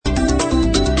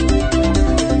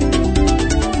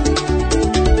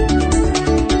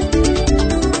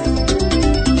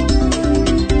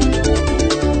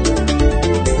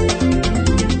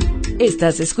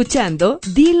Estás escuchando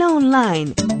Dilo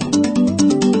Online.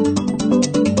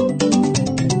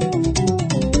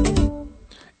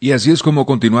 Y así es como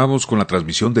continuamos con la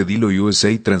transmisión de Dilo USA,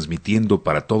 transmitiendo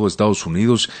para todo Estados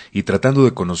Unidos y tratando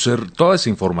de conocer toda esa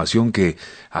información que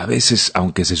a veces,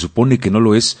 aunque se supone que no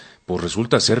lo es, pues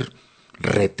resulta ser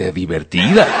rete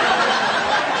divertida.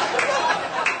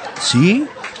 Sí,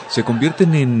 se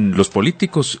convierten en los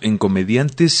políticos en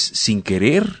comediantes sin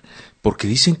querer, porque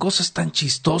dicen cosas tan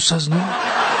chistosas, ¿no?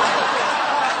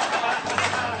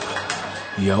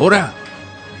 Y ahora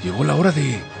llegó la hora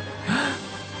de...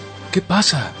 ¿Qué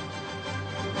pasa?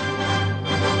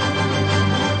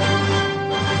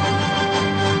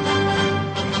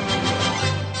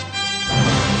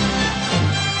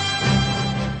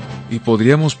 Y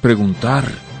podríamos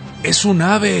preguntar, ¿es un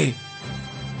ave?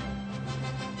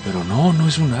 Pero no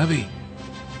es un ave.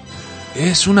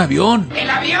 Es un avión.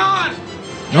 ¡El avión!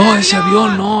 No, ese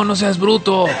avión, no seas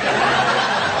bruto.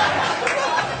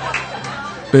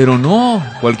 Pero no,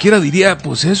 cualquiera diría,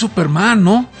 pues es Superman,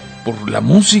 ¿no? Por la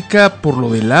música, por lo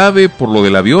del ave, por lo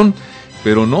del avión.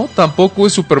 Pero no, tampoco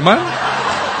es Superman.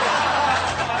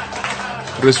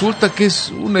 Resulta que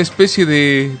es una especie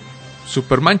de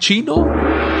Superman chino.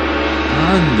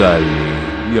 Ándale,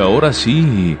 y ahora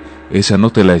sí, esa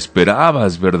no te la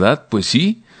esperabas, ¿verdad? Pues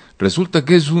sí, resulta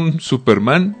que es un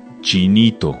Superman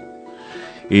chinito.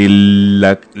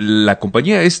 La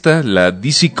compañía esta, la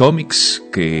DC Comics,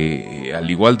 que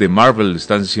al igual de Marvel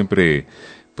están siempre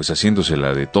pues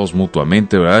haciéndosela de todos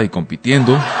mutuamente, ¿verdad? Y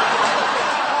compitiendo.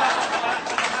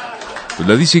 Pues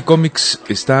la DC Comics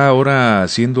está ahora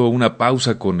haciendo una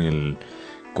pausa con el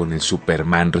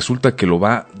Superman. Resulta que lo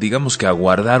va, digamos que a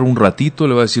guardar un ratito,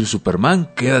 le va a decir Superman,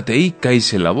 quédate ahí,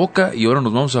 cállese la boca y ahora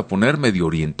nos vamos a poner medio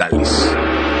orientales.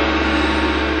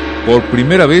 Por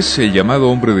primera vez el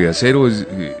llamado Hombre de Acero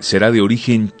será de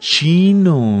origen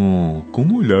chino.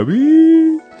 ¿Cómo la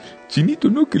ve?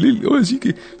 Chinito, no que lee, ahora sí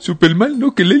que Superman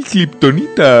no que lee el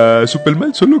Kryptonita,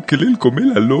 Superman solo que lee el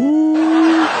Comelalo.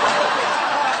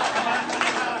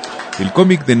 El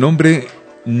cómic de nombre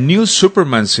New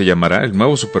Superman se llamará, el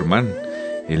nuevo Superman.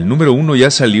 El número 1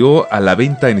 ya salió a la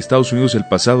venta en Estados Unidos el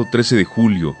pasado 13 de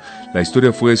julio. La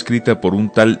historia fue escrita por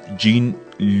un tal Jin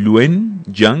Luen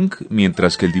Yang,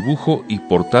 mientras que el dibujo y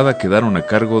portada quedaron a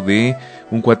cargo de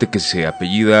un cuate que se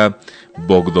apellida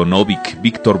Bogdanovic,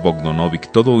 Víctor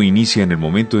Bogdanovic. Todo inicia en el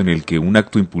momento en el que un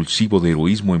acto impulsivo de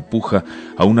heroísmo empuja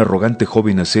a un arrogante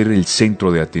joven a ser el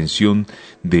centro de atención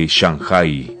de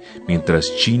Shanghai,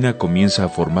 mientras China comienza a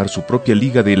formar su propia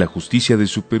liga de la justicia de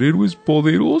superhéroes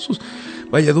poderosos.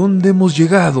 Vaya, ¿dónde hemos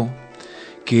llegado?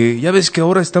 Que ya ves que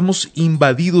ahora estamos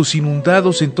invadidos,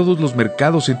 inundados en todos los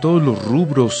mercados, en todos los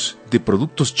rubros de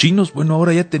productos chinos. Bueno,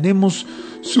 ahora ya tenemos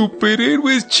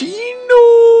superhéroes chinos.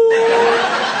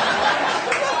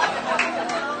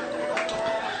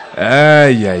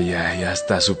 Ay,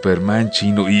 hasta Superman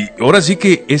chino. Y ahora sí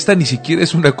que esta ni siquiera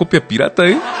es una copia pirata,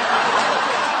 ¿eh?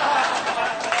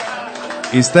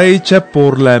 Está hecha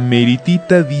por la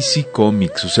meritita DC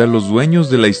Comics, o sea, los dueños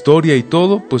de la historia y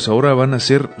todo, pues ahora van a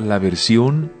hacer la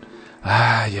versión...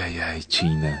 Ay,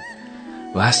 China.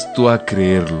 Vas tú a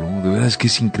creerlo, de verdad es que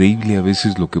es increíble a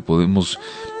veces lo que podemos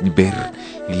ver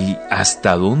y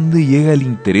hasta dónde llega el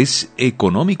interés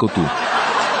económico, tú.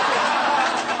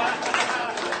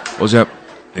 O sea,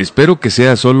 espero que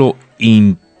sea solo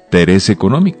interés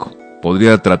económico.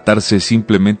 Podría tratarse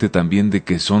simplemente también de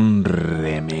que son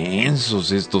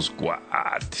remensos estos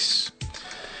cuates.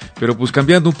 Pero pues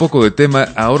cambiando un poco de tema,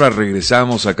 ahora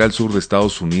regresamos acá al sur de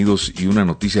Estados Unidos y una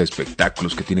noticia de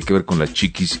espectáculos que tiene que ver con la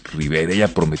Chiquis Rivera. Ella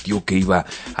prometió que iba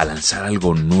a lanzar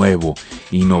algo nuevo,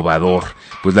 innovador.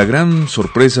 Pues la gran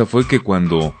sorpresa fue que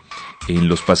cuando en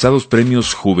los pasados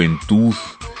premios Juventud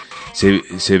se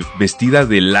vestida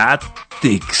de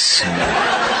látex...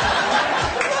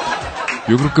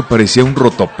 Yo creo que parecía un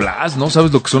rotoplas, ¿no?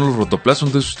 ¿Sabes lo que son los rotoplas?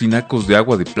 Son de esos tinacos de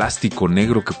agua de plástico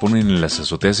negro que ponen en las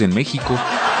azoteas en México.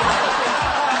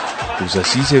 Pues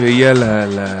así se veía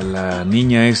la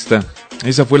niña esta.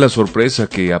 Esa fue la sorpresa,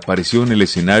 que apareció en el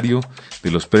escenario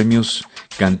de los premios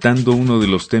cantando uno de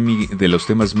los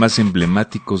temas más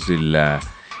emblemáticos de la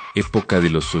época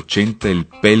de los 80, el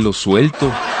pelo suelto.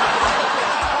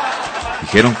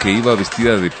 Dijeron que iba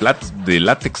vestida de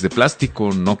látex de plástico,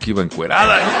 no que iba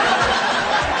encuerada, ¿eh?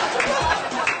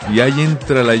 Y ahí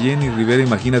entra la Jenny Rivera,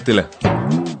 imagínatela.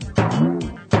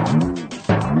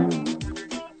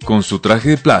 Con su traje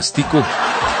de plástico.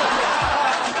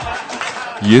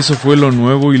 Y eso fue lo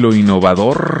nuevo y lo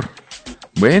innovador.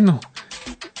 Bueno,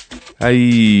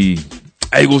 hay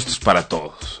gustos para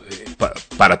todos.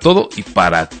 para todo y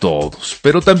para todos.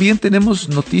 Pero también tenemos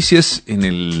noticias en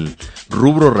el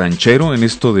rubro ranchero, en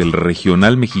esto del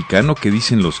regional mexicano, que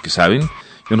dicen los que saben.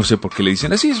 Yo no sé por qué le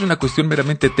dicen así, es una cuestión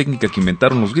meramente técnica que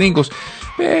inventaron los gringos,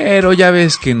 pero ya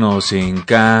ves que nos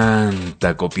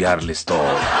encanta copiarles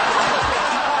todo.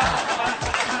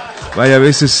 Vaya, a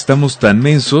veces estamos tan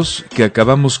mensos que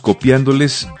acabamos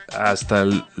copiándoles hasta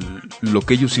lo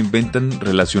que ellos inventan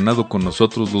relacionado con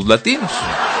nosotros los latinos.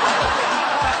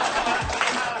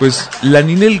 Pues la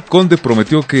Ninel Conde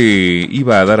prometió que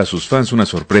iba a dar a sus fans una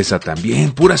sorpresa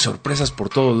también, puras sorpresas por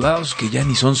todos lados que ya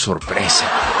ni son sorpresa,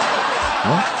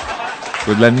 ¿no?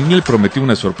 Pues la Ninel prometió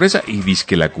una sorpresa y dice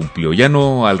que la cumplió. Ya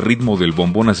no al ritmo del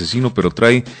bombón asesino, pero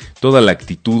trae toda la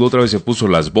actitud. Otra vez se puso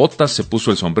las botas, se puso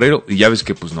el sombrero y ya ves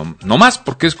que pues no más,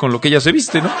 porque es con lo que ella se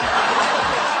viste, ¿no?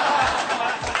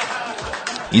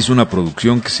 Hizo una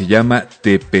producción que se llama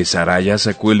Te Pesará, ya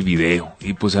sacó el video.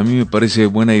 Y pues a mí me parece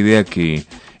buena idea que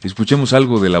escuchemos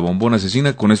algo de la bombón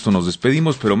asesina. Con esto nos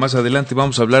despedimos, pero más adelante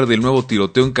vamos a hablar del nuevo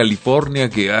tiroteo en California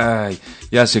que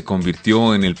ya se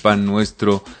convirtió en el pan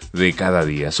nuestro de cada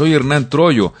día. Soy Hernán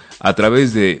Troyo a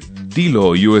través de Dilo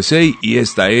USA y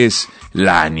esta es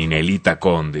la Ninelita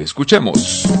Conde.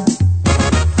 Escuchemos.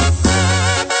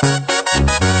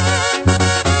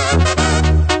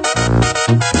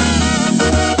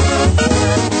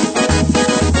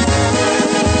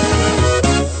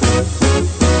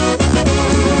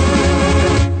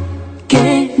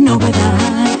 Qué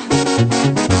novedad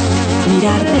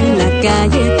mirar en la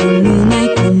calle con una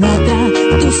y con otra.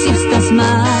 Tú sí estás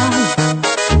mal.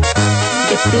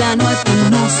 De plano a ti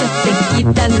no se te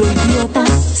quita lo idiota.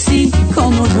 Sí,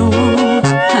 cómo no.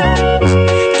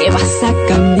 Que vas a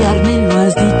cambiar, me lo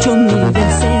has dicho 1000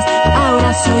 veces.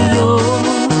 Ahora soy yo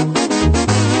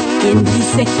quien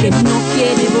dice que no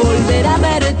quiere volver a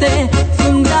verte. Fue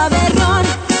un grave error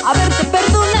haberte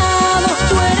perdonado.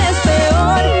 Tú eres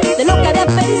peor de lo que había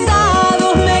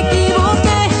pensado. Me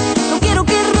equivoqué, no quiero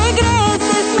que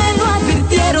regreses. Me lo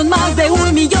advirtieron más de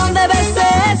 1,000,000 de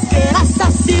veces. Eras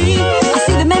así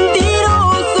de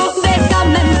mentiroso.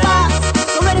 Déjame en paz,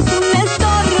 solo eres un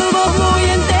estorbo. Voy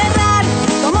a enterrar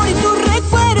tu amor y tu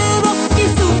recuerdo y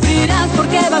sufrirás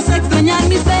porque vas a extrañar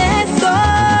mis besos.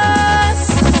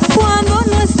 Cuando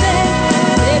no esté,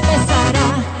 te pesará,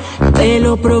 te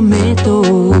lo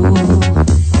prometo.